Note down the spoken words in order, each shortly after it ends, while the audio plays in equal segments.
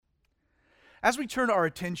As we turn our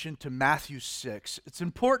attention to Matthew 6, it's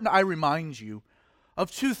important I remind you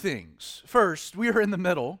of two things. First, we are in the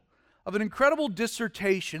middle of an incredible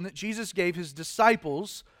dissertation that Jesus gave his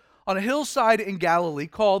disciples on a hillside in Galilee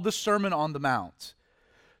called the Sermon on the Mount.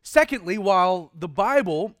 Secondly, while the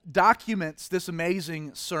Bible documents this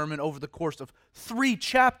amazing sermon over the course of 3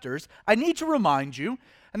 chapters, I need to remind you,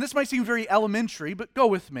 and this might seem very elementary, but go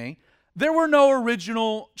with me, there were no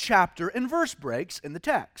original chapter and verse breaks in the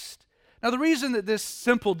text. Now, the reason that this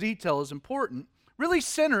simple detail is important really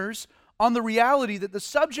centers on the reality that the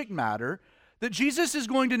subject matter that Jesus is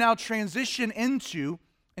going to now transition into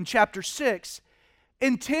in chapter 6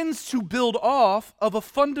 intends to build off of a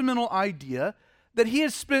fundamental idea that he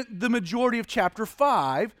has spent the majority of chapter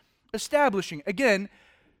 5 establishing. Again,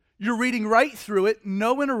 you're reading right through it,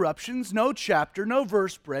 no interruptions, no chapter, no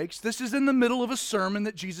verse breaks. This is in the middle of a sermon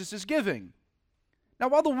that Jesus is giving. Now,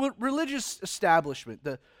 while the religious establishment,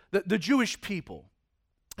 the Jewish people,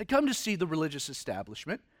 had come to see the religious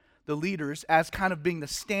establishment, the leaders, as kind of being the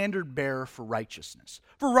standard bearer for righteousness,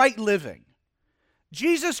 for right living,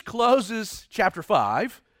 Jesus closes chapter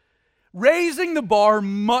 5 raising the bar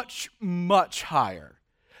much, much higher.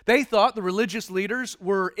 They thought the religious leaders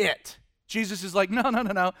were it. Jesus is like,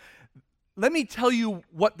 no. Let me tell you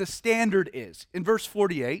what the standard is. In verse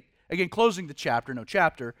 48, again, closing the chapter, no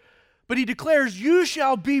chapter, but he declares, you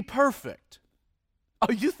shall be perfect.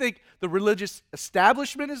 Oh, you think the religious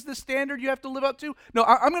establishment is the standard you have to live up to? No,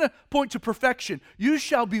 I'm going to point to perfection. You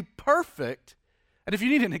shall be perfect. And if you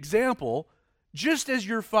need an example, just as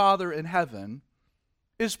your Father in heaven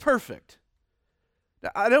is perfect. Now,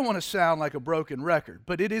 I don't want to sound like a broken record,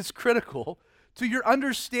 but it is critical to your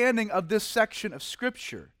understanding of this section of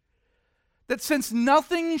Scripture that since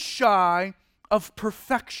nothing shy of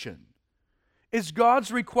perfection is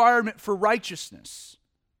God's requirement for righteousness,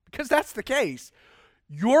 because that's the case,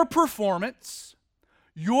 your performance,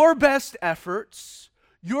 your best efforts,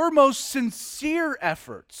 your most sincere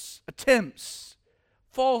efforts, attempts,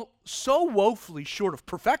 fall so woefully short of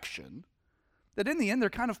perfection that in the end they're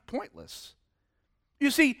kind of pointless. You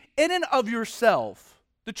see, in and of yourself,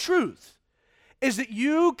 the truth is that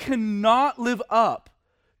you cannot live up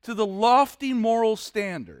to the lofty moral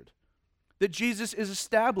standard that Jesus is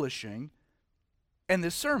establishing in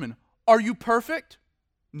this sermon. Are you perfect?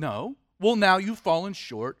 No. Well, now you've fallen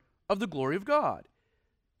short of the glory of God.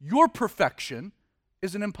 Your perfection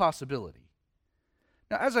is an impossibility.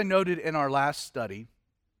 Now, as I noted in our last study,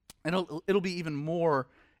 and it'll be even more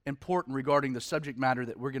important regarding the subject matter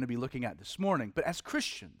that we're going to be looking at this morning, but as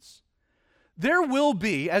Christians, there will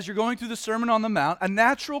be, as you're going through the Sermon on the Mount, a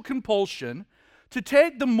natural compulsion to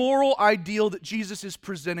take the moral ideal that Jesus is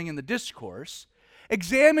presenting in the discourse,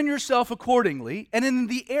 examine yourself accordingly, and in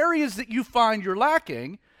the areas that you find you're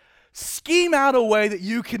lacking, scheme out a way that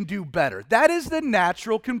you can do better. That is the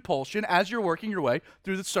natural compulsion as you're working your way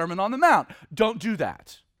through the Sermon on the Mount. Don't do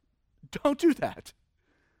that. Don't do that.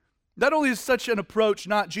 Not only is such an approach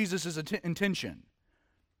not Jesus' intention,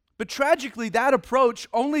 but tragically that approach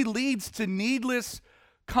only leads to needless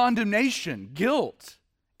condemnation, guilt,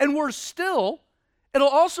 and worse still, it'll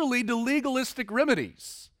also lead to legalistic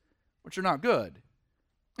remedies, which are not good.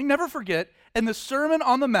 And never forget, in the Sermon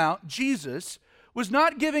on the Mount, Jesus was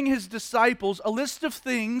not giving his disciples a list of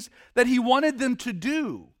things that he wanted them to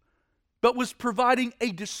do, but was providing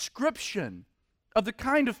a description of the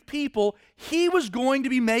kind of people he was going to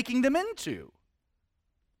be making them into.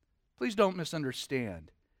 Please don't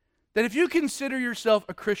misunderstand that if you consider yourself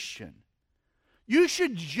a Christian, you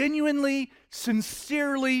should genuinely,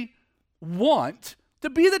 sincerely want to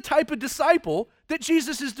be the type of disciple that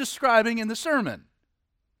Jesus is describing in the sermon.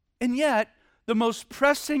 And yet, the most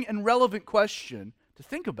pressing and relevant question to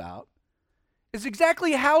think about is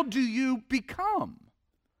exactly how do you become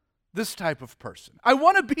this type of person? I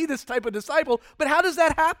want to be this type of disciple, but how does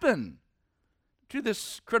that happen? To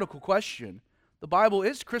this critical question, the Bible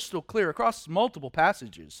is crystal clear across multiple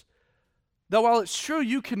passages that while it's true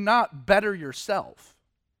you cannot better yourself,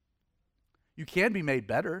 you can be made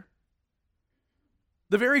better.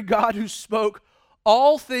 The very God who spoke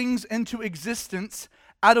all things into existence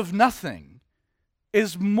out of nothing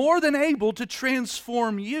is more than able to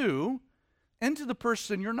transform you into the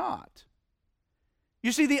person you're not.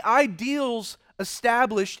 You see, the ideals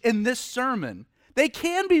established in this sermon, they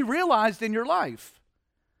can be realized in your life,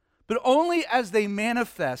 but only as they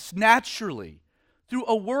manifest naturally through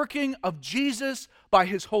a working of Jesus by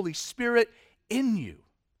his Holy Spirit in you.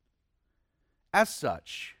 As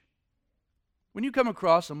such, when you come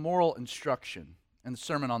across a moral instruction in the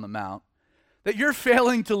Sermon on the Mount that you're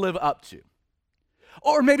failing to live up to,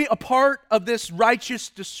 or maybe a part of this righteous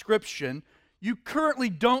description you currently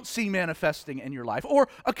don't see manifesting in your life, or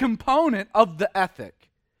a component of the ethic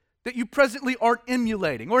that you presently aren't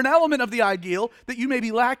emulating, or an element of the ideal that you may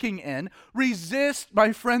be lacking in, resist,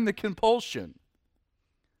 my friend, the compulsion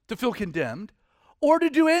to feel condemned or to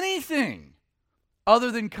do anything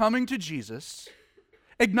other than coming to Jesus,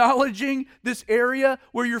 acknowledging this area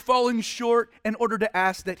where you're falling short in order to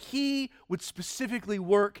ask that He would specifically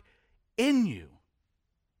work in you,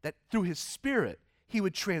 that through His Spirit He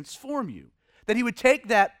would transform you, that He would take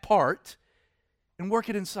that part and work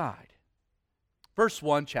it inside. Verse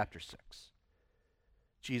 1, chapter 6.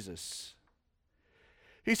 Jesus,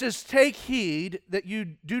 He says, "Take heed that you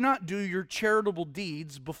do not do your charitable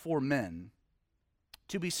deeds before men,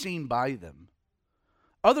 to be seen by them.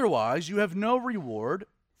 Otherwise, you have no reward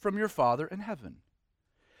from your Father in heaven."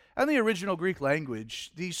 In the original Greek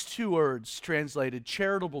language, these two words translated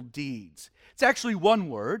charitable deeds. It's actually one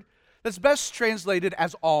word that's best translated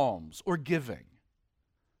as alms or giving.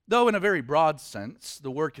 Though in a very broad sense,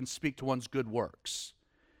 the word can speak to one's good works.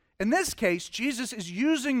 In this case, Jesus is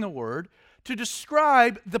using the word to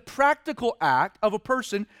describe the practical act of a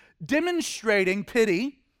person demonstrating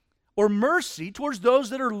pity or mercy towards those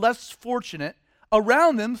that are less fortunate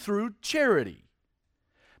around them through charity.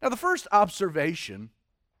 Now, the first observation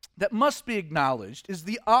that must be acknowledged is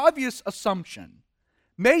the obvious assumption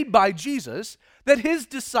made by Jesus that His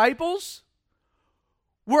disciples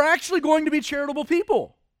were actually going to be charitable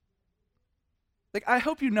people. Like, I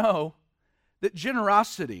hope you know that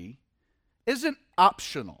generosity isn't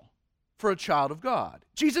optional for a child of God.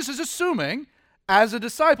 Jesus is assuming, as a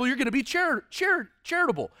disciple, you're going to be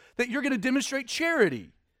charitable, that you're going to demonstrate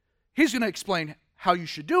charity. He's going to explain how you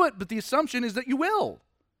should do it, but the assumption is that you will.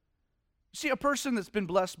 You see, a person that's been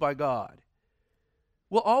blessed by God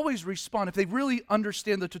will always respond. If they really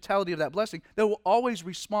understand the totality of that blessing, they will always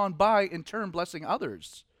respond by, in turn, blessing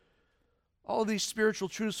others. All of these spiritual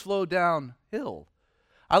truths flow downhill.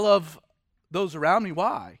 I love those around me.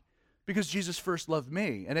 Why? Because Jesus first loved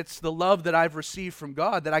me, and it's the love that I've received from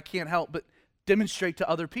God that I can't help but demonstrate to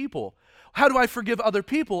other people. How do I forgive other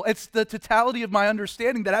people? It's the totality of my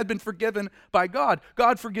understanding that I've been forgiven by God.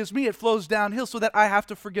 God forgives me. It flows downhill so that I have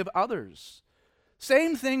to forgive others.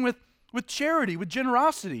 Same thing with charity, with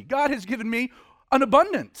generosity. God has given me an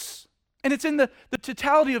abundance. And it's in the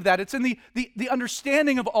totality of that. It's in the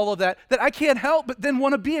understanding of all of that I can't help but then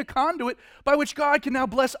want to be a conduit by which God can now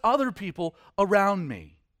bless other people around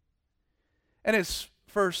me. In his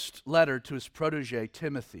first letter to his protege,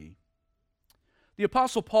 Timothy, the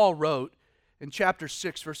Apostle Paul wrote in chapter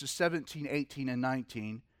 6, verses 17, 18, and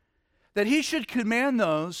 19, that he should command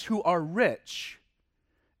those who are rich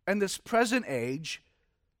in this present age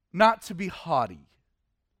not to be haughty.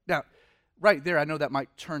 Now, right there, I know that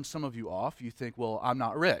might turn some of you off. You think, well, I'm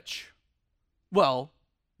not rich. Well,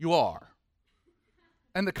 you are.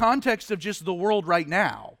 In the context of just the world right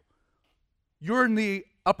now, you're in the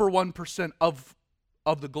upper 1% of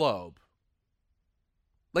the globe.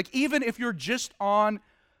 Like, even if you're just on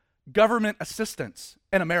government assistance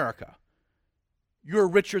in America, you're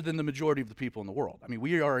richer than the majority of the people in the world. I mean,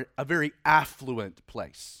 we are a very affluent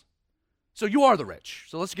place. So you are the rich.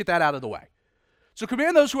 So let's get that out of the way. So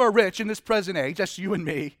command those who are rich in this present age, that's you and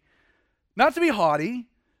me, not to be haughty,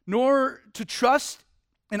 nor to trust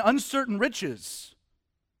in uncertain riches,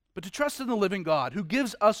 but to trust in the living God, who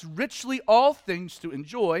gives us richly all things to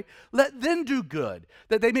enjoy. Let them do good,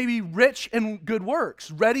 that they may be rich in good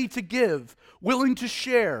works, ready to give, willing to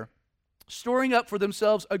share, storing up for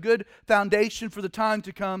themselves a good foundation for the time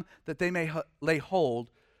to come, that they may lay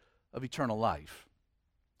hold of eternal life.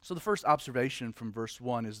 So the first observation from verse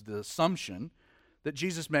 1 is the assumption that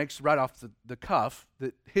Jesus makes right off the cuff,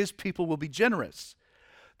 that his people will be generous.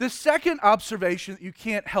 The second observation that you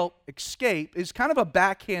can't help escape is kind of a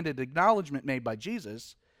backhanded acknowledgement made by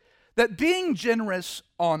Jesus that being generous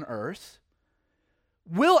on earth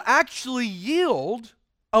will actually yield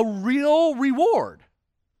a real reward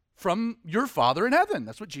from your Father in heaven.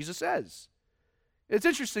 That's what Jesus says. It's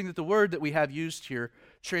interesting that the word that we have used here,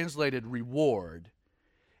 translated reward,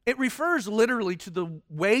 it refers literally to the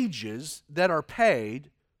wages that are paid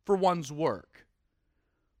for one's work.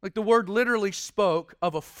 Like, the word literally spoke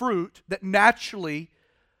of a fruit that naturally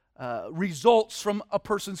results from a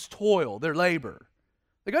person's toil, their labor.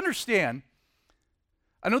 Like, understand,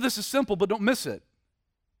 I know this is simple, but don't miss it.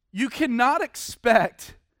 You cannot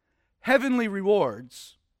expect heavenly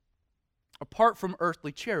rewards apart from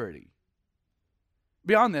earthly charity.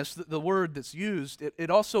 Beyond this, the word that's used, it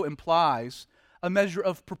also implies a measure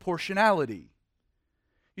of proportionality.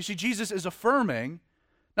 You see, Jesus is affirming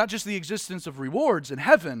not just the existence of rewards in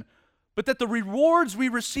heaven, but that the rewards we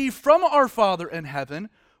receive from our Father in heaven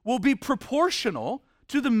will be proportional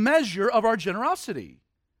to the measure of our generosity.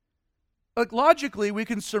 Like logically, we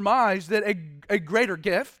can surmise that a greater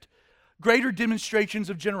gift, greater demonstrations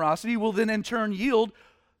of generosity will then in turn yield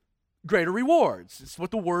greater rewards. It's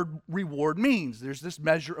what the word reward means. There's this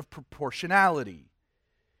measure of proportionality.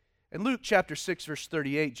 In Luke chapter 6, verse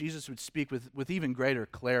 38, Jesus would speak with even greater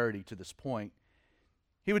clarity to this point.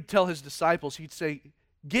 He would tell his disciples, he'd say,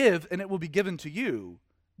 "Give, and it will be given to you.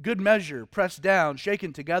 Good measure, pressed down,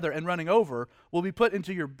 shaken together, and running over, will be put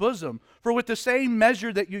into your bosom. For with the same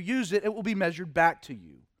measure that you use it, it will be measured back to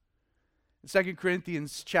you." In 2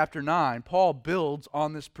 Corinthians chapter 9, Paul builds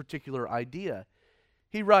on this particular idea.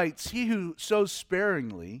 He writes, "He who sows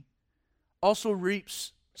sparingly also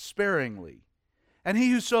reaps sparingly. And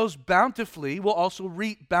he who sows bountifully will also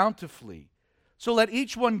reap bountifully. So let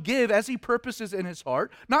each one give as he purposes in his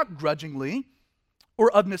heart, not grudgingly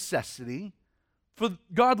or of necessity. For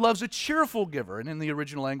God loves a cheerful giver." And in the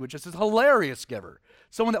original language, it says hilarious giver.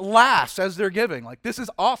 Someone that laughs as they're giving. Like, this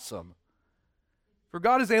is awesome. "For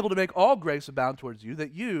God is able to make all grace abound towards you,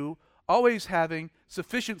 that you, always having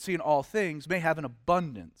sufficiency in all things, may have an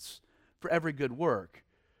abundance for every good work."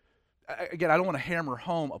 Again, I don't want to hammer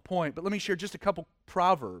home a point, but let me share just a couple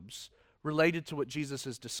proverbs related to what Jesus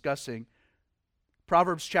is discussing.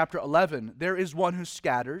 Proverbs chapter 11, "There is one who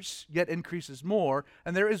scatters, yet increases more,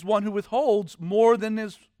 and there is one who withholds more than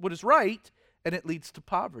what is right, and it leads to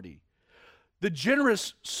poverty. The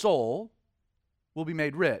generous soul will be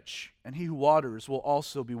made rich, and he who waters will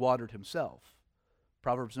also be watered himself."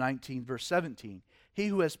 Proverbs 19, verse 17, "He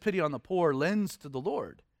who has pity on the poor lends to the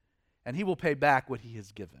Lord, and he will pay back what he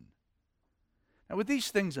has given." Now, with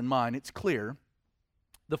these things in mind, it's clear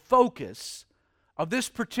the focus of this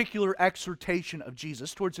particular exhortation of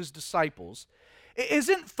Jesus towards his disciples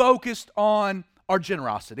isn't focused on our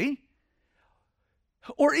generosity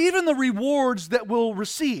or even the rewards that we'll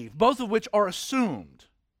receive, both of which are assumed.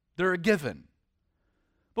 They're a given.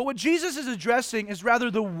 But what Jesus is addressing is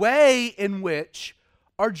rather the way in which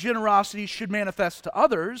our generosity should manifest to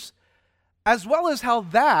others, as well as how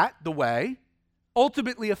the way,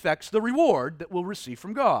 ultimately affects the reward that we'll receive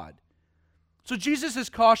from God. So Jesus'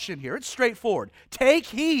 caution here, it's straightforward. Take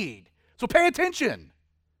heed. So pay attention.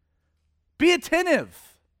 Be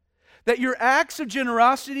attentive. That your acts of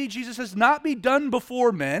generosity, Jesus says, not be done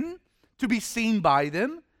before men to be seen by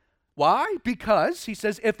them. Why? Because, he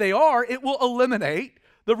says, if they are, it will eliminate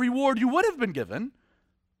the reward you would have been given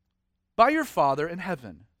by your Father in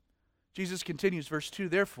heaven. Jesus continues, verse 2,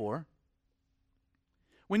 "Therefore,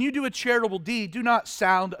 when you do a charitable deed, do not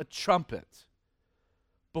sound a trumpet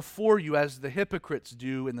before you as the hypocrites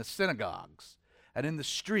do in the synagogues and in the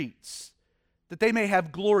streets, that they may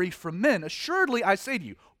have glory from men. Assuredly, I say to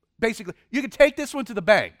you," basically, you can take this one to the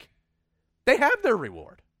bank. They have their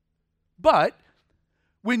reward. But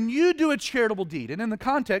when you do a charitable deed, and in the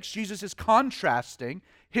context, Jesus is contrasting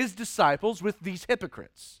his disciples with these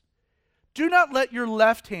hypocrites. "Do not let your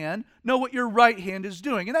left hand know what your right hand is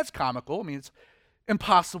doing." And that's comical. I mean, it's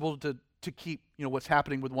impossible to keep what's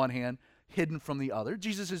happening with one hand hidden from the other.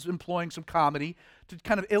 Jesus is employing some comedy to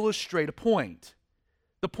kind of illustrate a point.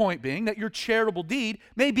 The point being that your charitable deed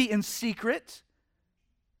may be in secret,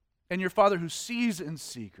 and your Father who sees in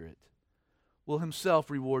secret will himself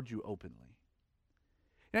reward you openly.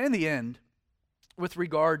 Now, in the end, with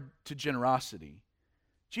regard to generosity,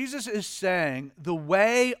 Jesus is saying the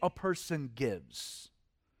way a person gives,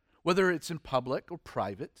 whether it's in public or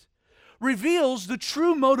private, reveals the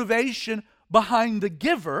true motivation behind the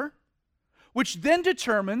giver, which then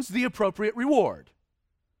determines the appropriate reward.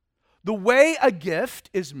 The way a gift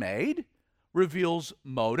is made reveals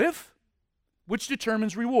motive, which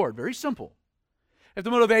determines reward. Very simple. If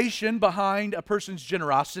the motivation behind a person's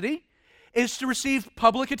generosity is to receive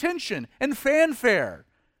public attention and fanfare,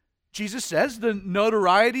 Jesus says the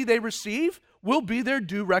notoriety they receive will be their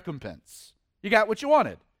due recompense. You got what you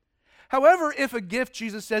wanted. However, if a gift,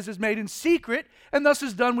 Jesus says, is made in secret and thus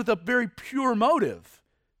is done with a very pure motive,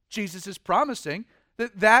 Jesus is promising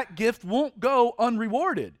that that gift won't go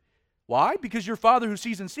unrewarded. Why? Because your Father who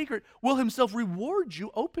sees in secret will himself reward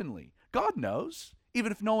you openly. God knows,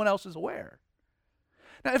 even if no one else is aware.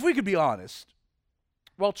 Now, if we could be honest,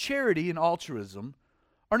 while charity and altruism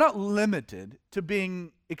are not limited to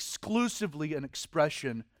being exclusively an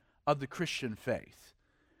expression of the Christian faith,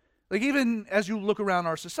 like even as you look around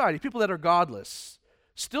our society, people that are godless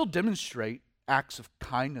still demonstrate acts of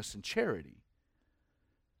kindness and charity.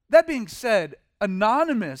 That being said,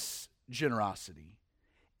 anonymous generosity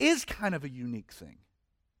is kind of a unique thing.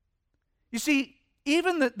 You see,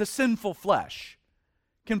 even the sinful flesh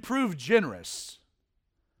can prove generous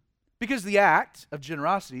because the act of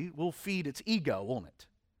generosity will feed its ego, won't it?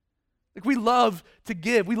 Like we love to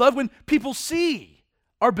give. We love when people see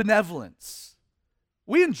our benevolence.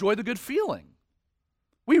 We enjoy the good feeling.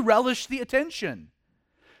 We relish the attention.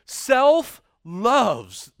 Self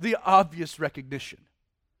loves the obvious recognition.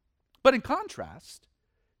 But in contrast,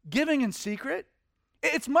 giving in secret,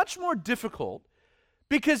 it's much more difficult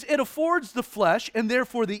because it affords the flesh and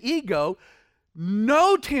therefore the ego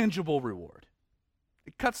no tangible reward.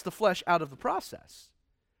 It cuts the flesh out of the process.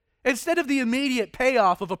 Instead of the immediate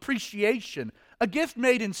payoff of appreciation, a gift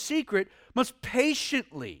made in secret must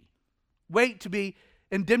patiently wait to be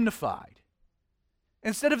indemnified.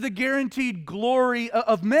 Instead of the guaranteed glory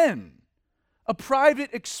of men, a private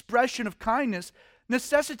expression of kindness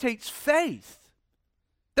necessitates faith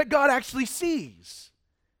that God actually sees.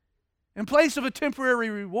 In place of a temporary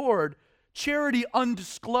reward, charity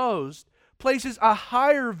undisclosed places a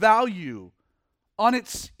higher value on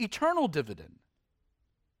its eternal dividend.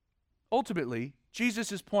 Ultimately,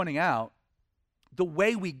 Jesus is pointing out the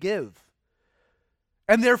way we give,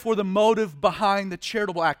 and therefore the motive behind the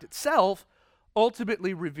charitable act itself,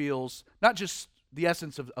 ultimately reveals not just the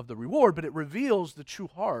essence of the reward, but it reveals the true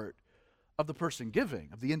heart of the person giving,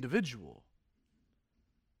 of the individual.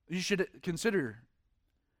 You should consider,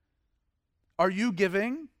 are you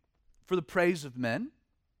giving for the praise of men?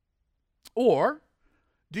 Or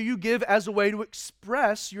do you give as a way to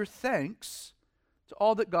express your thanks to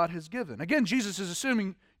all that God has given? Again, Jesus is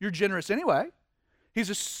assuming you're generous anyway. He's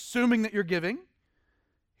assuming that you're giving.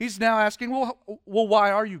 He's now asking, well,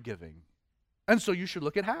 why are you giving? And so you should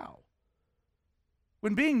look at how.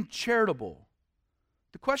 When being charitable,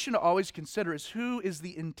 the question to always consider is, who is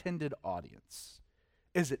the intended audience?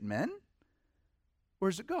 Is it men or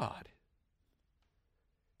is it God?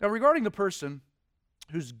 Now, regarding the person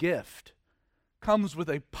whose gift comes with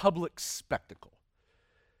a public spectacle,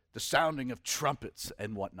 the sounding of trumpets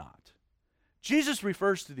and whatnot, Jesus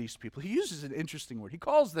refers to these people. He uses an interesting word. He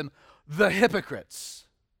calls them the hypocrites.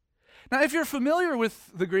 Now, if you're familiar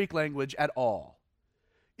with the Greek language at all,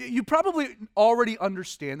 you probably already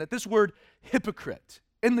understand that this word hypocrite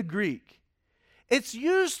in the Greek, it's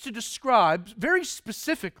used to describe very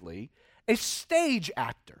specifically a stage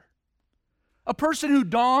actor, a person who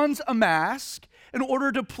dons a mask in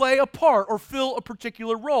order to play a part or fill a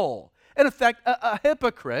particular role. In effect, a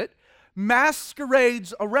hypocrite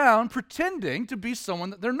masquerades around pretending to be someone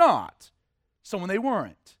that they're not, someone they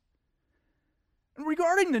weren't. And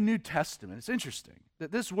regarding the New Testament, it's interesting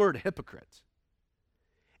that this word hypocrite,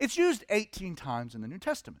 it's used 18 times in the New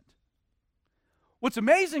Testament. What's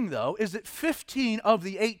amazing, though, is that 15 of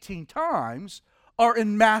the 18 times are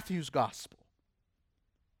in Matthew's gospel.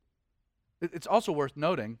 It's also worth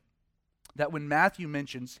noting that when Matthew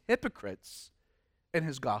mentions hypocrites in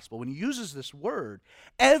his gospel, when he uses this word,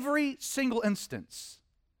 every single instance,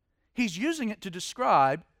 he's using it to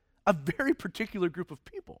describe a very particular group of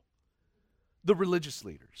people: the religious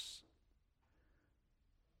leaders,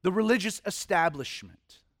 the religious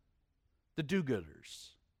establishment, the do-gooders.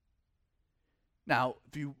 Now,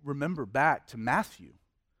 if you remember back to Matthew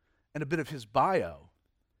and a bit of his bio,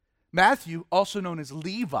 Matthew, also known as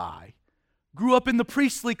Levi, grew up in the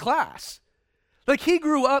priestly class. Like, he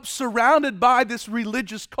grew up surrounded by this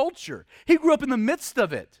religious culture. He grew up in the midst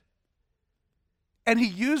of it. And he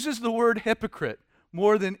uses the word hypocrite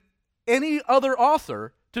more than any other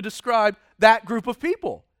author to describe that group of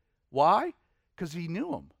people. Why? Because he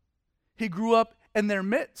knew them. He grew up in their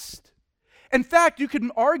midst. In fact, you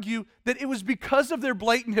can argue that it was because of their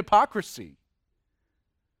blatant hypocrisy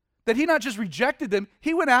that he not just rejected them,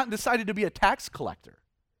 he went out and decided to be a tax collector.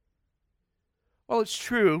 Well, it's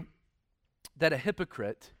true that a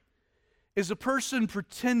hypocrite is a person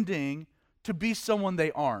pretending to be someone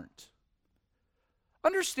they aren't.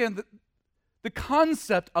 Understand that the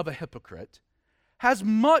concept of a hypocrite has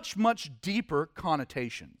much, much deeper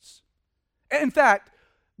connotations. In fact,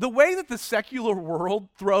 the way that the secular world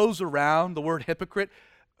throws around the word hypocrite,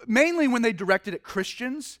 mainly when they direct it at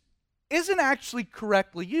Christians, isn't actually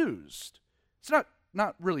correctly used. It's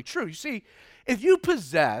not really true. You see, if you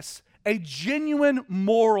possess a genuine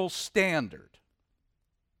moral standard,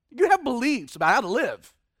 you have beliefs about how to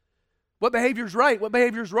live, what behavior is right, what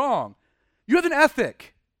behavior is wrong. You have an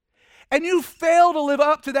ethic, and you fail to live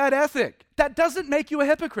up to that ethic. That doesn't make you a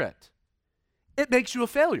hypocrite. It makes you a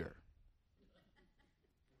failure.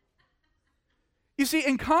 You see,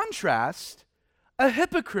 in contrast, a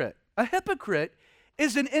hypocrite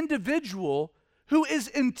is an individual who is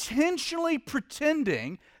intentionally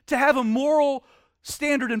pretending to have a moral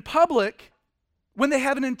standard in public when they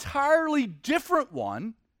have an entirely different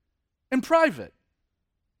one in private.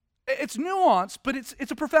 It's nuanced, but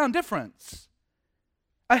it's a profound difference.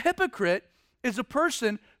 A hypocrite is a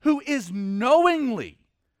person who is knowingly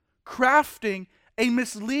crafting a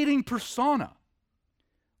misleading persona.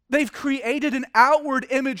 They've created an outward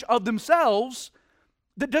image of themselves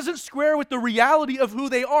that doesn't square with the reality of who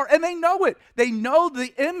they are, and they know it. They know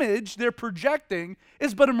the image they're projecting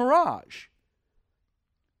is but a mirage.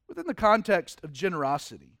 Within the context of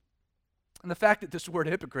generosity, and the fact that this word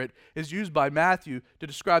hypocrite is used by Matthew to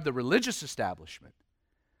describe the religious establishment,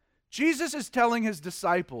 Jesus is telling his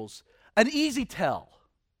disciples an easy tell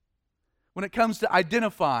when it comes to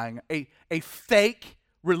identifying a fake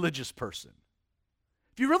religious person.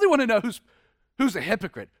 If you really want to know who's a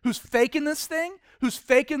hypocrite, who's faking this thing, who's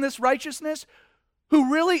faking this righteousness,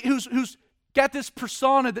 who's got this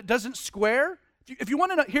persona that doesn't square, if you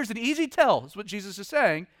want to know, here's an easy tell, is what Jesus is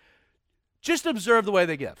saying. Just observe the way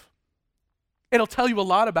they give. It'll tell you a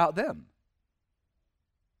lot about them.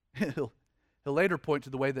 He'll later point to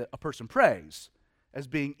the way that a person prays as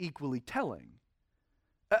being equally telling.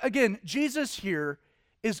 Again, Jesus here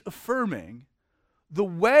is affirming the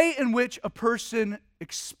way in which a person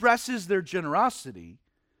expresses their generosity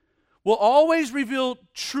will always reveal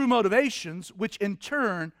true motivations, which in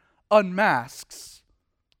turn unmasks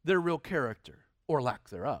their real character or lack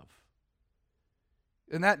thereof.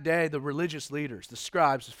 In that day, the religious leaders, the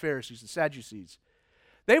scribes, the Pharisees, the Sadducees,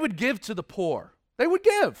 they would give to the poor. They would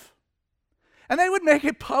give. And they would make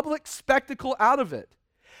a public spectacle out of it.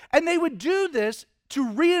 And they would do this to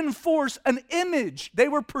reinforce an image they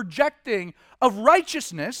were projecting of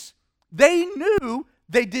righteousness they knew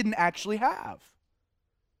they didn't actually have.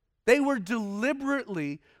 They were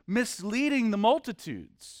deliberately misleading the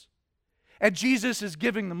multitudes. And Jesus is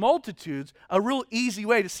giving the multitudes a real easy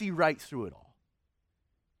way to see right through it all.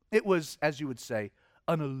 It was, as you would say,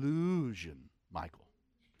 an illusion, Michael.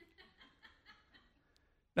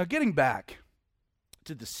 Now, getting back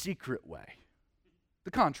to the secret way,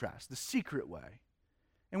 the contrast, the secret way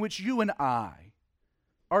in which you and I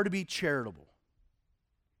are to be charitable.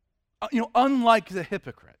 Unlike the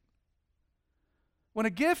hypocrite. When a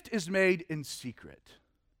gift is made in secret,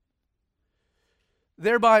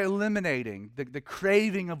 thereby eliminating the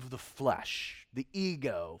craving of the flesh, the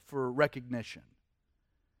ego for recognition,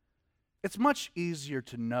 it's much easier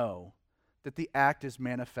to know that the act is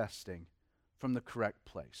manifesting from the correct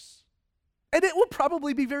place. And it will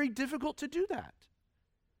probably be very difficult to do that.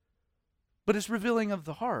 But it's revealing of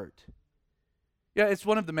the heart. Yeah, it's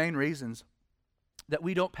one of the main reasons that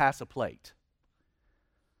we don't pass a plate.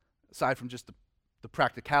 Aside from just the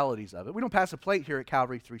practicalities of it. We don't pass a plate here at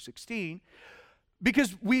Calvary 316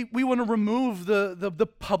 because we want to remove the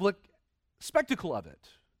public spectacle of it.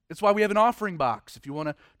 It's why we have an offering box if you want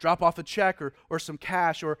to drop off a check or some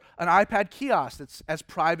cash or an iPad kiosk that's as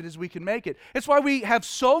private as we can make it. It's why we have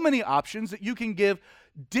so many options that you can give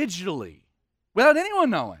digitally without anyone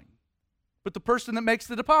knowing but the person that makes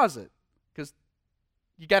the deposit, because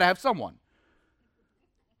you got to have someone.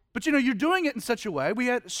 But you're doing it in such a way, we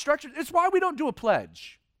had structured, it's why we don't do a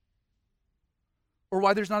pledge. Or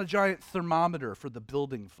why there's not a giant thermometer for the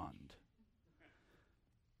building fund.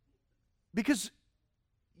 Because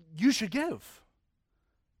you should give,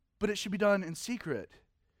 but it should be done in secret.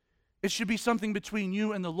 It should be something between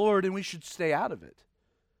you and the Lord, and we should stay out of it.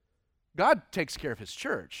 God takes care of his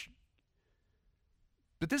church.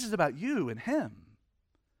 But this is about you and him,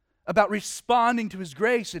 about responding to his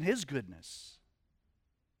grace and his goodness.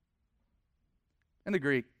 In the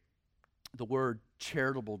Greek, the word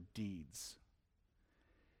charitable deeds,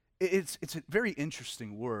 it's a very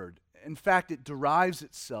interesting word. In fact, it derives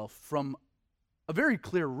itself from a very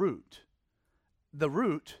clear root. The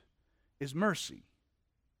root is mercy.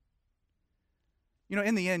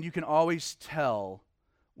 In the end, you can always tell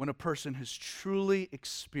when a person has truly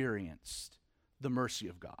experienced the mercy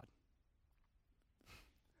of God.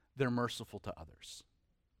 They're merciful to others.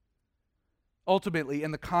 Ultimately, in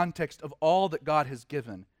the context of all that God has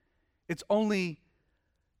given, it's only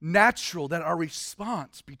natural that our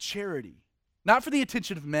response be charity. Not for the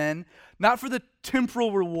attention of men, not for the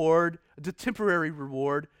temporal reward, the temporary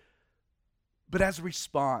reward, but as a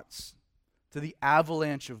response to the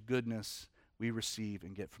avalanche of goodness we receive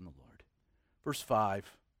and get from the Lord. Verse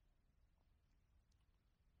 5.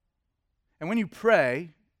 And when you pray,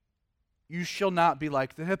 you shall not be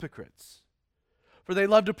like the hypocrites. For they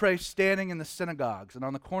love to pray standing in the synagogues and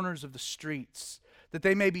on the corners of the streets, that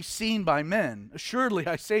they may be seen by men. Assuredly,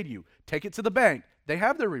 I say to you, take it to the bank. They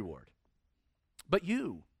have their reward. But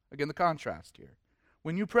you, again the contrast here,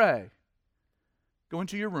 when you pray, go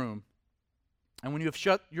into your room, and when you have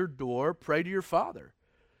shut your door, pray to your Father,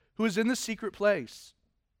 who is in the secret place.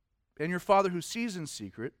 And your Father who sees in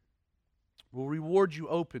secret will reward you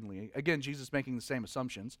openly. Again, Jesus making the same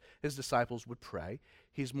assumptions. His disciples would pray.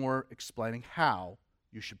 He's more explaining how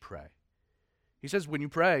you should pray. He says, when you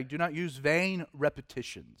pray, do not use vain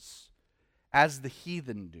repetitions as the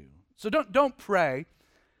heathen do. So don't pray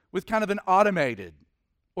with kind of an automated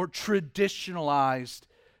or traditionalized,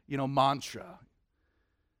 mantra.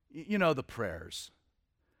 You know the prayers.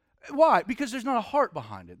 Why? Because there's not a heart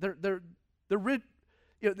behind it. They're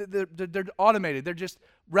automated. They're just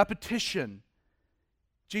repetition.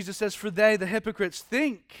 Jesus says, for they, the hypocrites,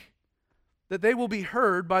 think that they will be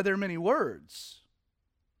heard by their many words.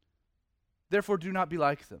 Therefore, do not be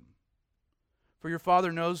like them. For your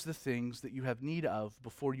Father knows the things that you have need of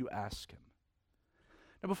before you ask Him.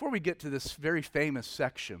 Now, before we get to this very famous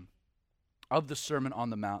section of the Sermon on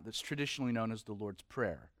the Mount that's traditionally known as the Lord's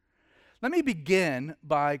Prayer, let me begin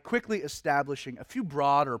by quickly establishing a few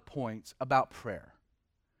broader points about prayer.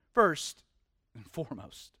 First and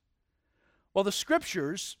foremost, while the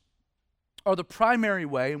Scriptures are the primary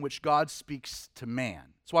way in which God speaks to man,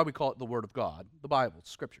 that's why we call it the Word of God, the Bible,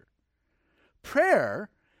 Scripture. Prayer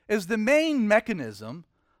is the main mechanism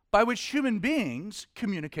by which human beings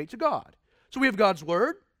communicate to God. So we have God's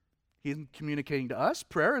Word, He's communicating to us.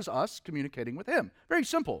 Prayer is us communicating with Him. Very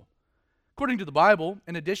simple. According to the Bible,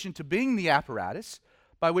 in addition to being the apparatus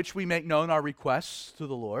by which we make known our requests to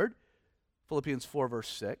the Lord, Philippians 4 verse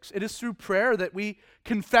 6, it is through prayer that we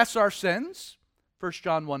confess our sins, 1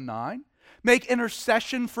 John 1:9, make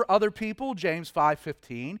intercession for other people, James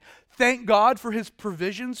 5:15, thank God for His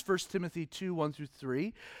provisions, 1 Timothy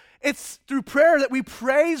 2:1-3. It's through prayer that we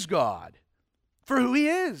praise God for who He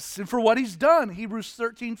is and for what He's done, Hebrews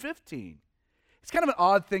 13:15. It's kind of an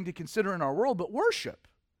odd thing to consider in our world, but worship,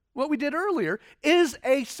 what we did earlier, is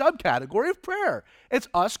a subcategory of prayer. It's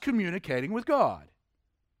us communicating with God.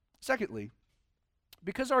 Secondly,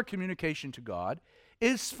 because our communication to God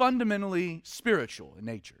is fundamentally spiritual in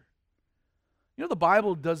nature. The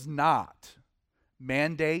Bible does not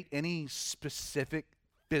mandate any specific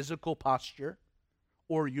physical posture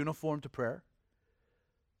or uniform to prayer.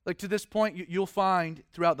 Like to this point, you'll find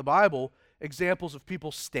throughout the Bible examples of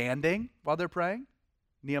people standing while they're praying,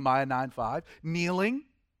 Nehemiah 9:5, kneeling,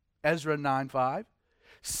 Ezra 9:5,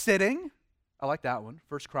 sitting, I like that one,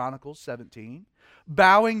 1 Chronicles 17,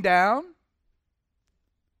 bowing down,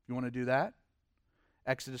 you want to do that,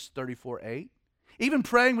 Exodus 34:8, even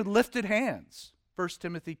praying with lifted hands, 1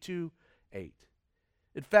 Timothy 2:8.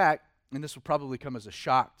 In fact, and this will probably come as a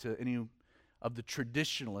shock to any of the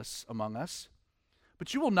traditionalists among us,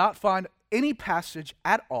 but you will not find any passage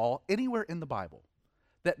at all anywhere in the Bible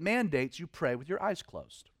that mandates you pray with your eyes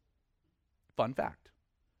closed. Fun fact.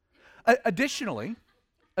 Additionally,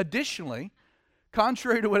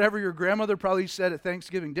 contrary to whatever your grandmother probably said at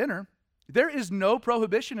Thanksgiving dinner, there is no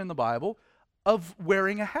prohibition in the Bible of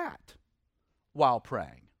wearing a hat while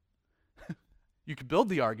praying. You could build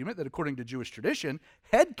the argument that according to Jewish tradition,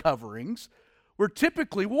 head coverings were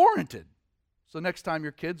typically warranted. So next time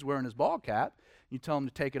your kid's wearing his ball cap, you tell him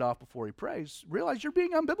to take it off before he prays, realize you're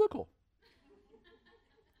being unbiblical.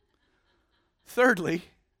 Thirdly,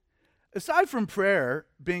 aside from prayer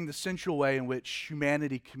being the central way in which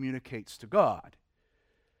humanity communicates to God,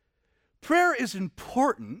 prayer is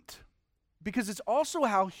important because it's also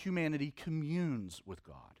how humanity communes with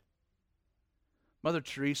God. Mother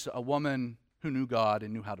Teresa, a woman who knew God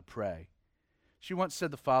and knew how to pray, she once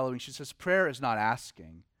said the following. She says, prayer is not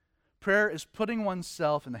asking. Prayer is putting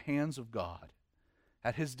oneself in the hands of God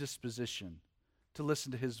at His disposition to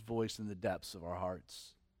listen to His voice in the depths of our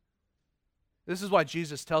hearts. This is why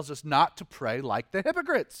Jesus tells us not to pray like the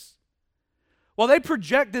hypocrites. While they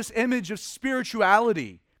project this image of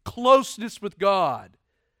spirituality, closeness with God,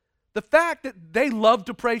 the fact that they love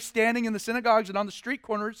to pray standing in the synagogues and on the street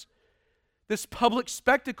corners, this public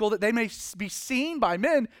spectacle that they may be seen by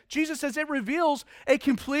men, Jesus says it reveals a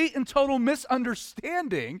complete and total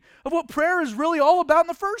misunderstanding of what prayer is really all about in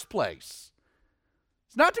the first place.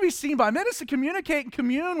 It's not to be seen by men, it's to communicate and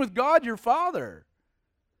commune with God your Father.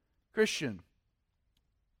 Christian,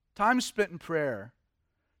 time spent in prayer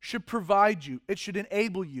should provide you, it should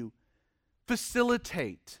enable you,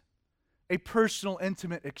 facilitate a personal,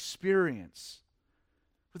 intimate experience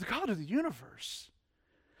with the God of the universe.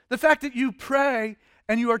 The fact that you pray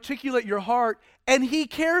and you articulate your heart and He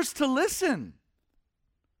cares to listen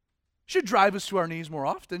should drive us to our knees more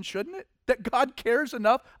often, shouldn't it? That God cares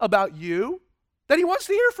enough about you that He wants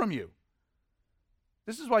to hear from you.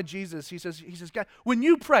 This is why Jesus, he says, God, when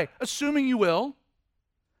you pray, assuming you will,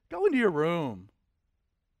 go into your room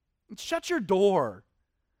and shut your door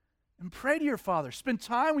and pray to your Father. Spend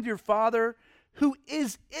time with your Father who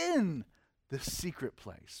is in the secret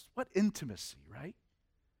place. What intimacy, right?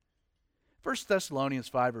 1 Thessalonians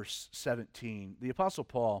 5, verse 17, the Apostle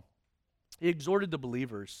Paul, he exhorted the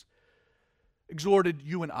believers, exhorted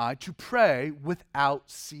you and I to pray without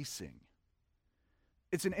ceasing.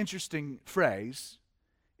 It's an interesting phrase.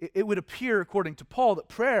 It would appear, according to Paul, that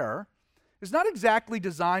prayer is not exactly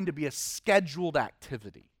designed to be a scheduled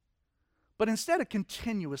activity, but instead a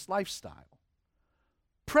continuous lifestyle.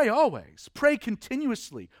 Pray always, pray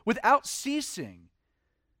continuously, without ceasing.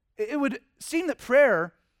 It would seem that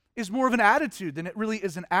prayer is more of an attitude than it really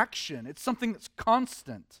is an action. It's something that's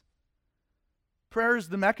constant. Prayer is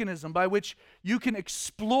the mechanism by which you can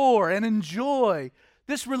explore and enjoy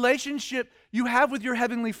this relationship you have with your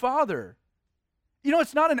Heavenly Father. You know,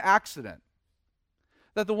 it's not an accident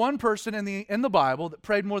that the one person in the Bible that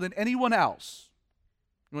prayed more than anyone else,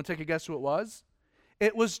 you want to take a guess who it was?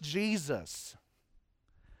 It was Jesus.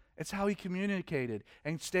 It's how he communicated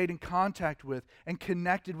and stayed in contact with and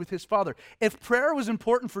connected with his Father. If prayer was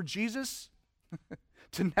important for Jesus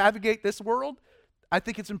to navigate this world, I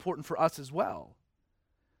think it's important for us as well.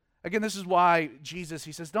 Again, this is why Jesus,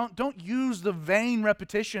 he says, don't use the vain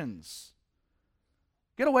repetitions.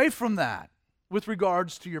 Get away from that with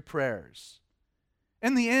regards to your prayers.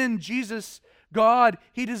 In the end, Jesus, God,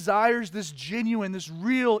 he desires this genuine, this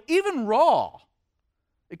real, even raw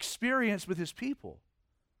experience with his people.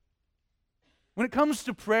 When it comes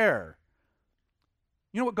to prayer,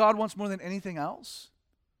 you know what God wants more than anything else?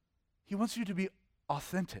 He wants you to be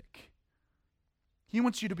authentic. He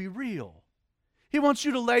wants you to be real. He wants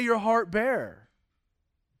you to lay your heart bare.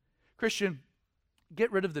 Christian,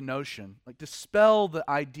 get rid of the notion, dispel the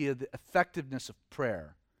idea that effectiveness of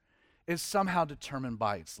prayer is somehow determined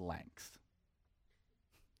by its length.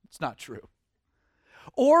 It's not true.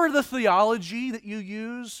 Or the theology that you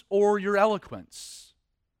use, or your eloquence.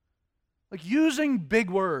 Like using big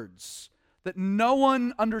words that no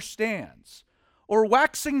one understands, or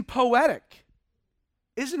waxing poetic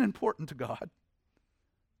isn't important to God.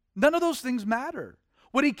 None of those things matter.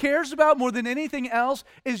 What he cares about more than anything else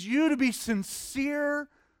is you to be sincere,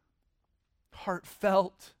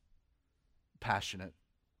 heartfelt, passionate.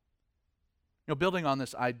 You know, building on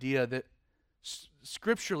this idea that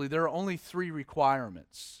scripturally there are only 3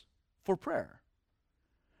 requirements for prayer.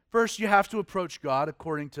 First, you have to approach God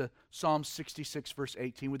according to Psalm 66, verse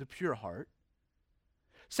 18, with a pure heart.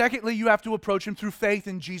 Secondly, you have to approach him through faith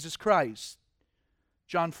in Jesus Christ.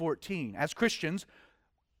 John 14. As Christians,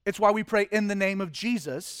 it's why we pray in the name of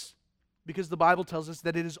Jesus, because the Bible tells us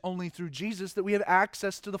that it is only through Jesus that we have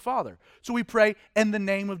access to the Father. So we pray in the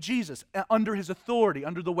name of Jesus, under his authority,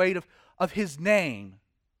 under the weight of his name.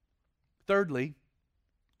 Thirdly,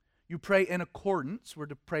 you pray in accordance, we're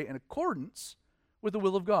to pray in accordance with the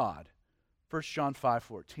will of God. 1 John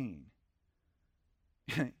 5:14.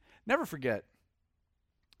 Never forget,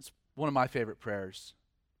 it's one of my favorite prayers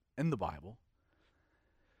in the Bible.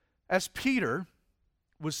 As Peter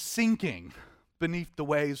was sinking beneath the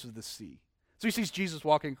waves of the sea. So he sees Jesus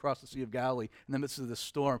walking across the Sea of Galilee in the midst of this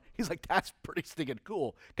storm. He's like, that's pretty stinking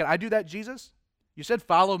cool. Can I do that, Jesus? You said,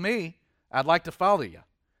 follow me. I'd like to follow you.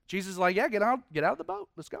 Jesus is like, yeah, get out of the boat.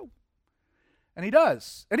 Let's go. And he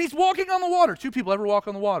does. And he's walking on the water. 2 people ever walk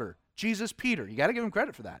on the water. Jesus, Peter. You got to give him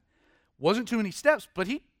credit for that. Wasn't too many steps, but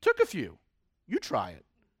he took a few. You try it.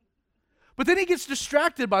 But then he gets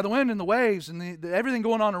distracted by the wind and the waves and everything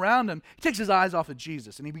going on around him. He takes his eyes off of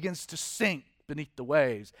Jesus and he begins to sink beneath the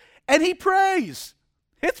waves. And he prays.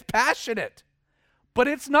 It's passionate, but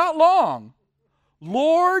it's not long.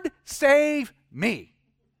 Lord, save me.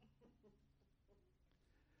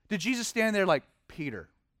 Did Jesus stand there like, Peter,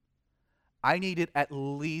 I needed at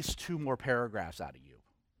least 2 more paragraphs out of you?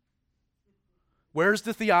 Where's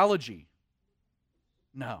the theology?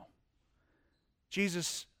 No.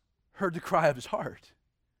 Jesus heard the cry of his heart,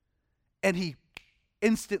 and he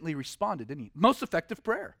instantly responded, didn't he? Most effective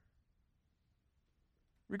prayer.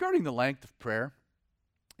 Regarding the length of prayer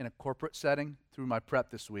in a corporate setting, through my prep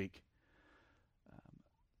this week,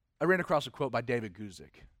 I ran across a quote by David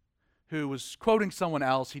Guzik, who was quoting someone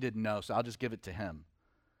else he didn't know, so I'll just give it to him.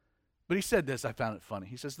 But he said this, I found it funny.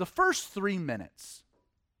 He says, the first 3 minutes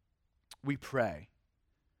we pray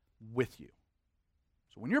with you.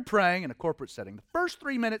 So when you're praying in a corporate setting, the first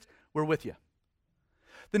 3 minutes, we're with you.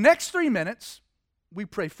 The next 3 minutes, we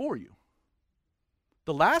pray for you.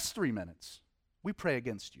 The last 3 minutes, we pray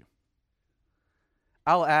against you.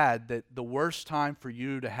 I'll add that the worst time for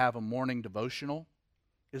you to have a morning devotional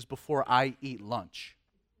is before I eat lunch.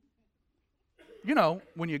 You know,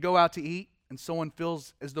 when you go out to eat and someone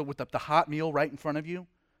feels as though with the hot meal right in front of you,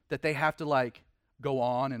 that they have to go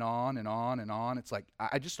on and on and on and on. It's like,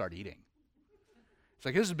 I just start eating. It's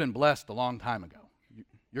like, this has been blessed a long time ago.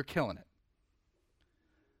 You're killing it.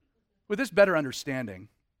 With this better understanding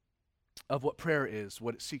of what prayer is,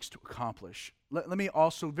 what it seeks to accomplish, let me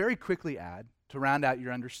also very quickly add, to round out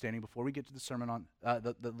your understanding before we get to the sermon on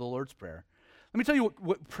the Lord's Prayer, let me tell you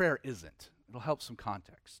what prayer isn't. It'll help some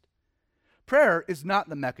context. Prayer is not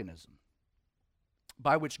the mechanism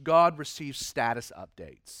by which God receives status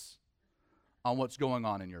updates on what's going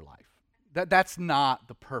on in your life. That's not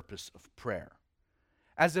the purpose of prayer.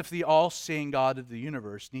 As if the all-seeing God of the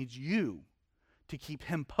universe needs you to keep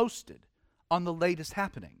him posted on the latest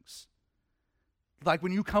happenings. Like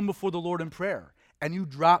when you come before the Lord in prayer and you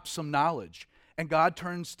drop some knowledge and God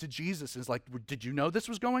turns to Jesus and is like, did you know this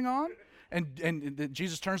was going on? And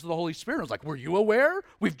Jesus turns to the Holy Spirit and is like, were you aware?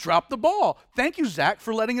 We've dropped the ball. Thank you, Zach,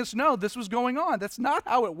 for letting us know this was going on. That's not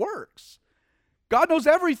how it works. God knows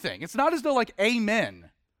everything. It's not as though like amen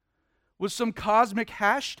was some cosmic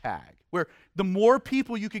hashtag where the more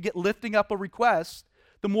people you could get lifting up a request,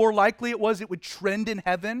 the more likely it was it would trend in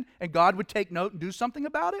heaven and God would take note and do something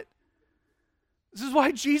about it. This is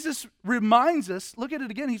why Jesus reminds us, look at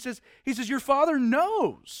it again, he says, your Father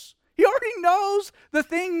knows. He already knows the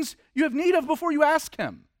things you have need of before you ask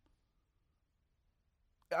him.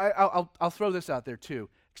 I'll throw this out there too,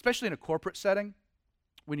 especially in a corporate setting,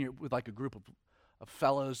 when you're with like a group of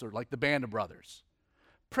fellows or like the band of brothers.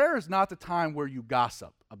 Prayer is not the time where you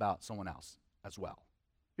gossip about someone else as well.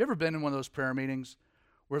 You ever been in one of those prayer meetings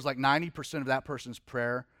where it's like 90% of that person's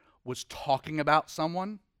prayer was talking about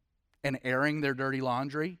someone and airing their dirty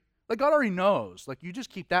laundry? Like God already knows. Like you just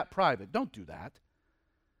keep that private. Don't do that.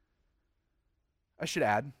 I should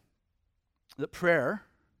add that prayer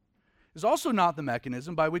is also not the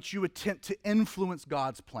mechanism by which you attempt to influence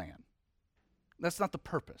God's plan. That's not the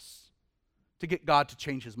purpose, to get God to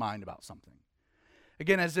change his mind about something.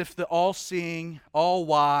 Again, as if the all-seeing,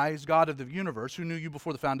 all-wise God of the universe, who knew you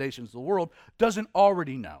before the foundations of the world, doesn't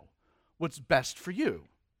already know what's best for you.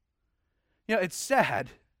 You know, it's sad,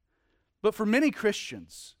 but for many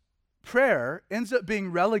Christians, prayer ends up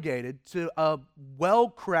being relegated to a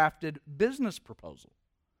well-crafted business proposal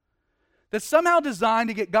that's somehow designed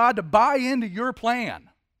to get God to buy into your plan.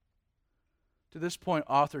 To this point,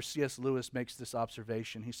 author C.S. Lewis makes this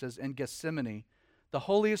observation. He says, in Gethsemane, the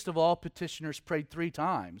holiest of all petitioners prayed 3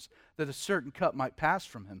 times that a certain cup might pass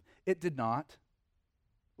from him. It did not.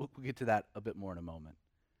 We'll get to that a bit more in a moment.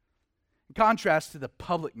 In contrast to the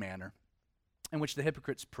public manner in which the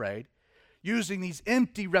hypocrites prayed, using these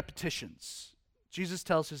empty repetitions, Jesus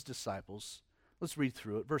tells his disciples, let's read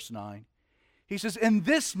through it, verse 9. He says, in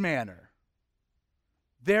this manner,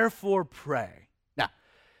 therefore pray. Now,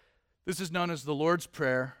 this is known as the Lord's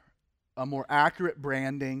Prayer. A more accurate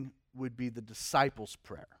branding would be the disciples'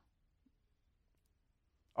 prayer.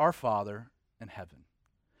 Our Father in heaven,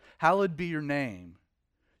 hallowed be your name.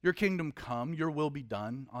 Your kingdom come, your will be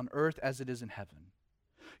done on earth as it is in heaven.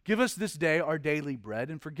 Give us this day our daily bread,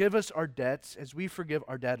 and forgive us our debts as we forgive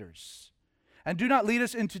our debtors. And do not lead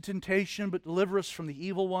us into temptation, but deliver us from the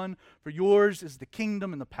evil one. For yours is the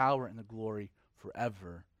kingdom and the power and the glory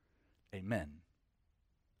forever. Amen.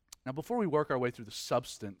 Now, before we work our way through the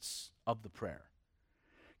substance of the prayer,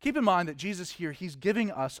 keep in mind that Jesus here, he's giving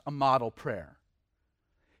us a model prayer.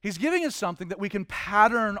 He's giving us something that we can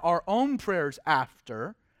pattern our own prayers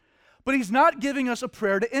after, but he's not giving us a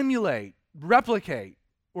prayer to emulate, replicate,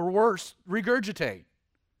 or worse, regurgitate.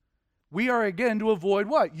 We are again to avoid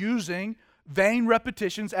what? Using vain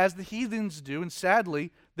repetitions as the heathens do, and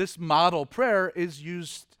sadly, this model prayer is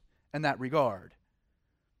used in that regard.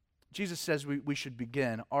 Jesus says we should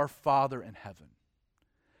begin, our Father in heaven,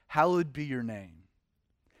 hallowed be your name.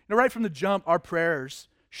 Now, right from the jump, our prayers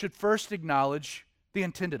should first acknowledge the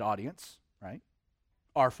intended audience, right?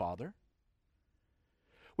 Our Father.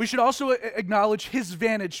 We should also acknowledge his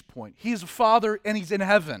vantage point. He is a Father and he's in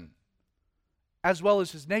heaven, as well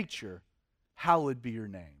as his nature. Hallowed be your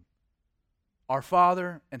name. Our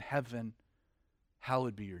Father in heaven,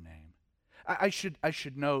 hallowed be your name. I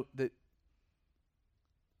should note that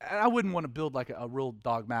I wouldn't want to build like a real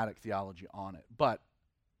dogmatic theology on it, but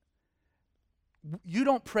you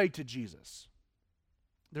don't pray to Jesus.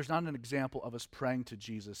 There's not an example of us praying to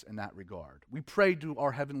Jesus in that regard. We pray to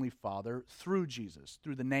our Heavenly Father through Jesus,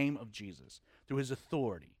 through the name of Jesus, through his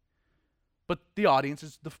authority. But the audience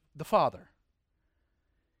is the Father.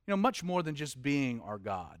 You know, much more than just being our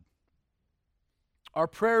God. Our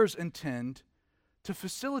prayers intend to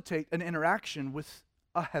facilitate an interaction with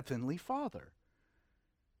a Heavenly Father.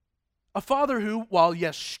 A Father who, while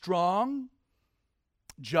yes, strong,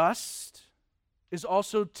 just, is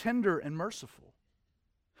also tender and merciful.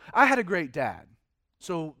 I had a great dad.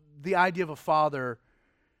 So the idea of a father,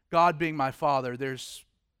 God being my father, there's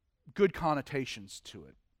good connotations to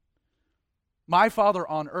it. My father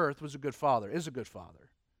on earth was a good father, is a good father.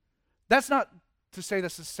 That's not to say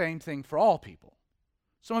that's the same thing for all people.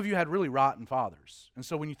 Some of you had really rotten fathers. And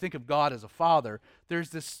so when you think of God as a father,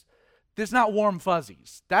 there's not warm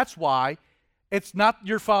fuzzies. That's why it's not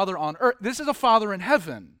your father on earth. This is a father in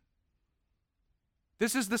heaven.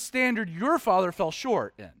 This is the standard your father fell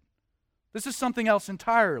short in. This is something else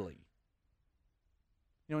entirely.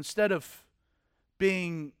 Instead of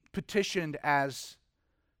being petitioned as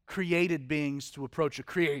created beings to approach a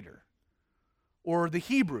creator, or the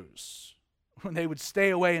Hebrews, when they would stay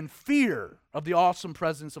away in fear of the awesome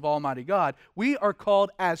presence of Almighty God, we are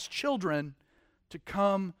called as children to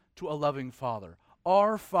come to a loving Father,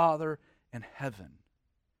 our Father in heaven.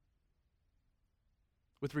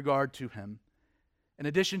 With regard to him, in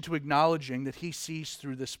addition to acknowledging that he sees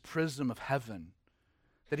through this prism of heaven,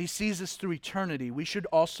 that he sees us through eternity, we should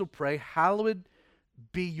also pray, hallowed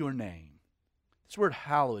be your name. This word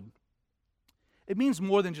hallowed, it means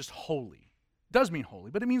more than just holy. It does mean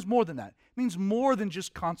holy, but it means more than that. It means more than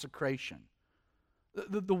just consecration.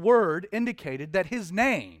 The word indicated that his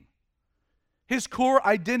name, his core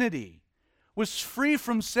identity, was free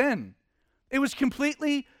from sin. It was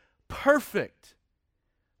completely perfect,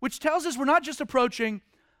 which tells us we're not just approaching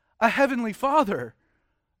a heavenly Father,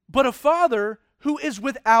 but a Father who is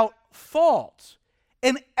without fault.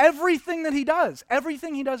 And everything that he does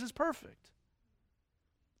is perfect.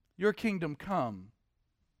 Your kingdom come,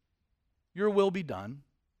 your will be done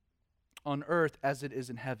on earth as it is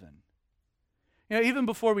in heaven. Even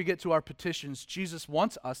before we get to our petitions, Jesus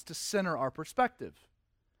wants us to center our perspective.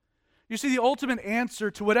 You see, the ultimate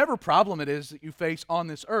answer to whatever problem it is that you face on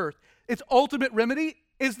this earth, its ultimate remedy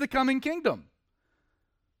is the coming kingdom.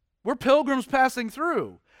 We're pilgrims passing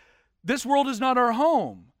through. This world is not our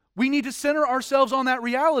home. We need to center ourselves on that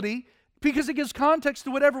reality because it gives context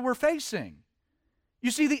to whatever we're facing.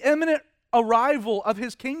 You see, the imminent arrival of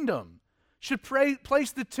his kingdom should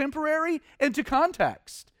place the temporary into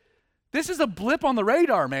context. This is a blip on the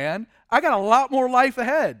radar, man. I got a lot more life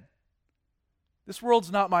ahead. This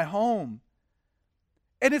world's not my home.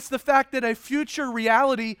 And it's the fact that a future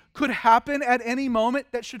reality could happen at any moment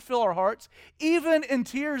that should fill our hearts, even in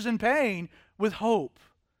tears and pain, with hope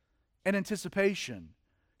and anticipation.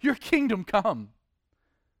 Your kingdom come.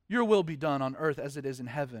 Your will be done on earth as it is in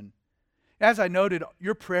heaven. As I noted,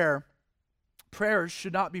 your prayers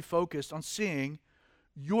should not be focused on seeing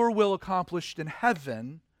your will accomplished in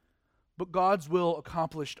heaven, but God's will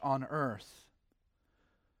accomplished on earth.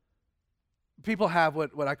 People have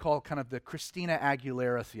what I call kind of the Christina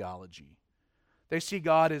Aguilera theology. They see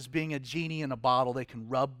God as being a genie in a bottle they can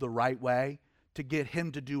rub the right way to get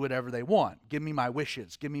him to do whatever they want. Give me my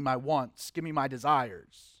wishes, give me my wants, give me my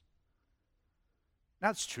desires.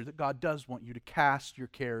 That's true that God does want you to cast your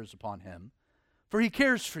cares upon him, for he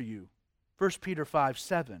cares for you. 1 Peter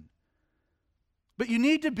 5:7. But you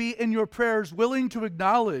need to be in your prayers willing to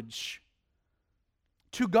acknowledge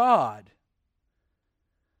to God,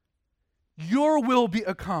 your will be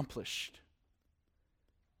accomplished.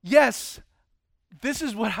 Yes, this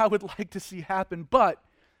is what I would like to see happen, but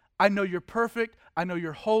I know you're perfect. I know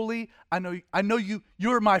you're holy. I know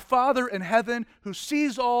you're my Father in heaven who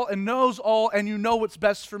sees all and knows all, and you know what's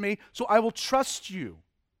best for me, so I will trust you.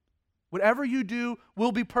 Whatever you do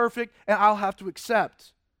will be perfect, and I'll have to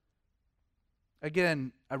accept.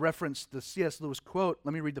 Again, I referenced the C.S. Lewis quote.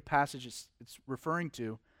 Let me read the passage it's referring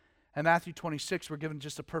to. In Matthew 26, we're given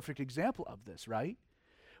just a perfect example of this, right?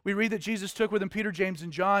 We read that Jesus took with him Peter, James,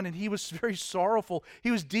 and John, and he was very sorrowful. He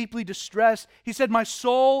was deeply distressed. He said, my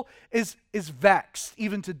soul is vexed,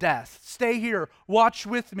 even to death. Stay here. Watch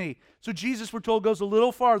with me. So Jesus, we're told, goes a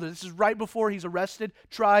little farther. This is right before he's arrested,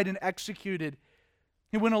 tried, and executed.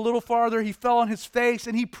 He went a little farther. He fell on his face,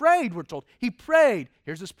 and he prayed, we're told. He prayed.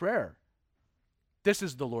 Here's his prayer. This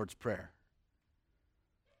is the Lord's Prayer.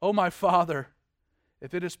 Oh, my Father,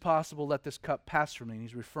 if it is possible, let this cup pass from me. And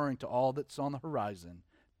he's referring to all that's on the horizon.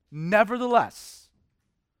 Nevertheless,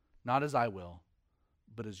 not as I will,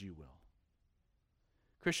 but as you will.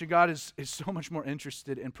 Christian, God is so much more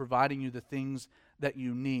interested in providing you the things that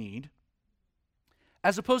you need,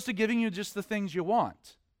 as opposed to giving you just the things you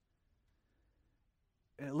want.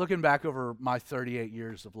 Looking back over my 38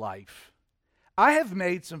 years of life, I have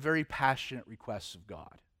made some very passionate requests of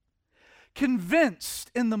God,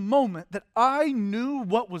 convinced in the moment that I knew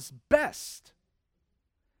what was best.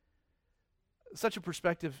 Such a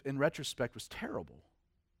perspective in retrospect was terrible.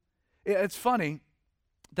 It's funny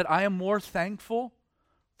that I am more thankful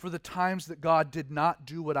for the times that God did not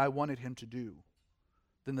do what I wanted him to do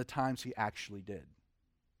than the times he actually did.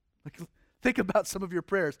 Think about some of your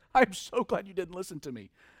prayers. I'm so glad you didn't listen to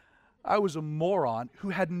me. I was a moron who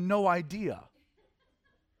had no idea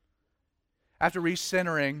After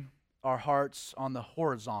recentering our hearts on the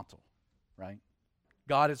horizontal, right?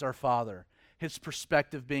 God is our Father, His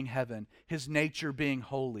perspective being heaven, His nature being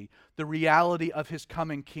holy, the reality of His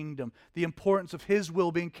coming kingdom, the importance of His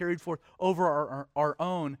will being carried forth over our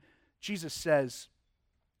own, Jesus says,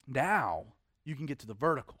 now you can get to the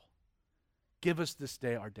vertical. Give us this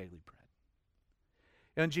day our daily bread.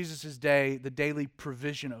 In Jesus' day, the daily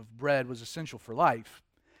provision of bread was essential for life.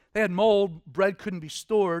 They had mold, bread couldn't be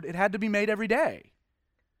stored, it had to be made every day,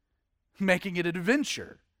 making it an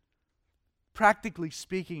adventure. Practically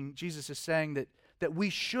speaking, Jesus is saying that we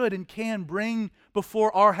should and can bring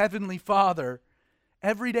before our Heavenly Father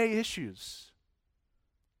everyday issues,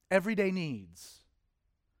 everyday needs.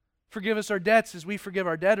 Forgive us our debts as we forgive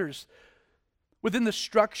our debtors. Within the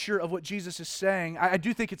structure of what Jesus is saying, I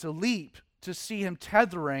do think it's a leap to see Him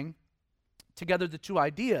tethering together the two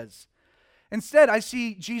ideas. Instead, I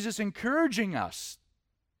see Jesus encouraging us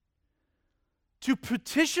to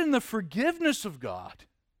petition the forgiveness of God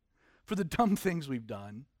for the dumb things we've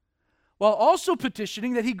done, while also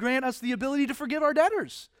petitioning that He grant us the ability to forgive our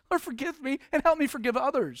debtors. Lord, forgive me and help me forgive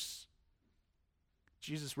others.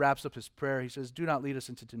 Jesus wraps up His prayer. He says, do not lead us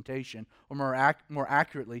into temptation, or more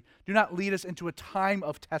accurately, do not lead us into a time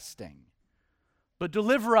of testing, but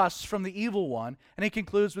deliver us from the evil one. And He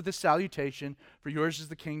concludes with this salutation, for yours is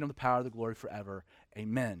the kingdom, the power, the glory forever.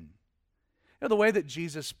 Amen. You know, the way that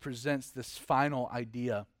Jesus presents this final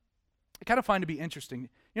idea, I kind of find to be interesting.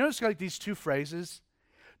 You notice like these two phrases,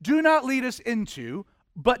 do not lead us into,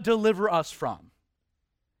 but deliver us from.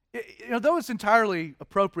 Though it's entirely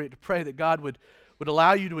appropriate to pray that God would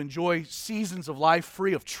allow you to enjoy seasons of life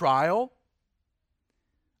free of trial,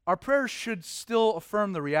 our prayers should still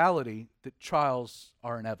affirm the reality that trials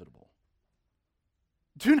are inevitable.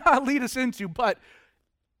 Do not lead us into, but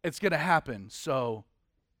it's going to happen, so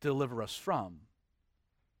deliver us from.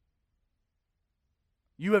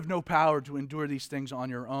 You have no power to endure these things on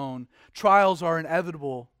your own. Trials are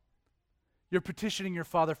inevitable. You're petitioning your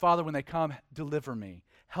Father, Father, when they come, deliver me,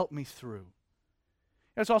 help me through.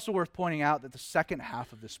 It's also worth pointing out that the second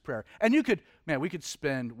half of this prayer, and we could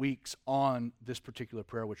spend weeks on this particular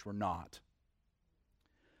prayer, which we're not.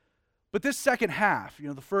 But this second half,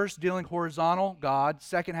 the first dealing horizontal, God,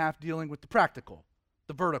 second half dealing with the practical,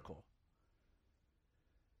 the vertical.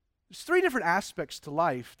 There's three different aspects to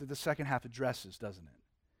life that the second half addresses, doesn't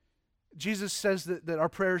it? Jesus says that our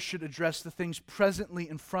prayers should address the things presently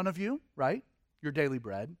in front of you, right? Your daily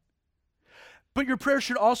bread. But your prayer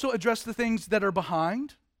should also address the things that are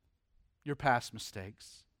behind, your past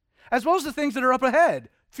mistakes, as well as the things that are up ahead,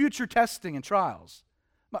 future testing and trials.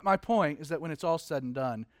 My point is that when it's all said and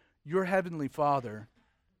done, your Heavenly Father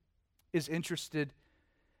is interested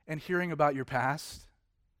in hearing about your past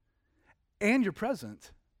and your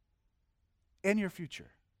present and your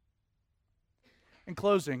future. In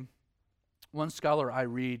closing, one scholar I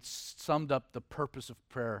read summed up the purpose of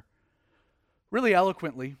prayer really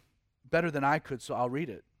eloquently, better than I could, so I'll read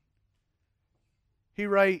it. He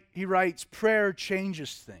writes, prayer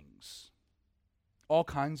changes things, all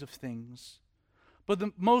kinds of things, but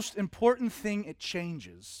the most important thing it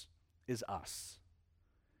changes is us.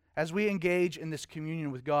 As we engage in this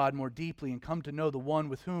communion with God more deeply and come to know the one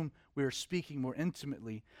with whom we are speaking more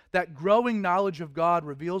intimately, that growing knowledge of God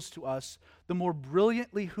reveals to us the more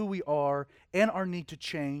brilliantly who we are and our need to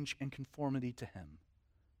change in conformity to Him.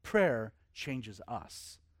 Prayer changes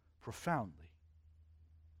us profoundly.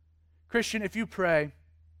 Christian, if you pray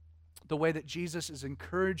the way that Jesus is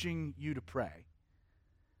encouraging you to pray,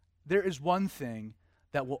 there is one thing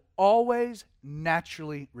that will always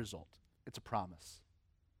naturally result. It's a promise.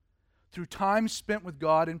 Through time spent with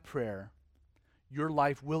God in prayer, your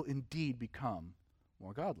life will indeed become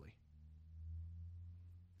more godly.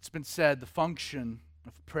 It's been said the function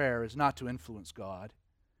of prayer is not to influence God,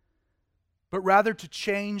 but rather to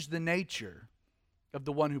change the nature of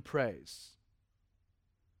the one who prays.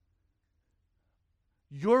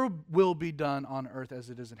 Your will be done on earth as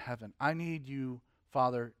it is in heaven. I need you,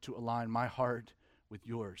 Father, to align my heart with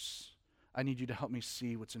yours. I need you to help me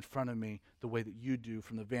see what's in front of me the way that you do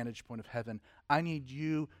from the vantage point of heaven. I need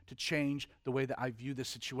you to change the way that I view this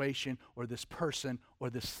situation or this person or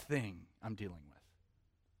this thing I'm dealing with.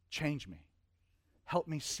 Change me. Help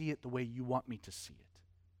me see it the way you want me to see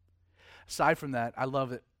it. Aside from that, I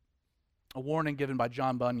love it. A warning given by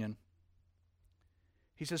John Bunyan.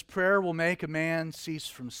 He says, prayer will make a man cease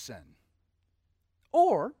from sin,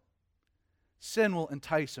 or sin will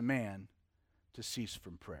entice a man to cease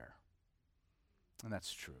from prayer. And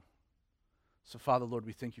that's true. So, Father, Lord,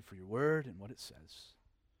 we thank you for your word and what it says.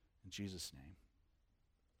 In Jesus' name.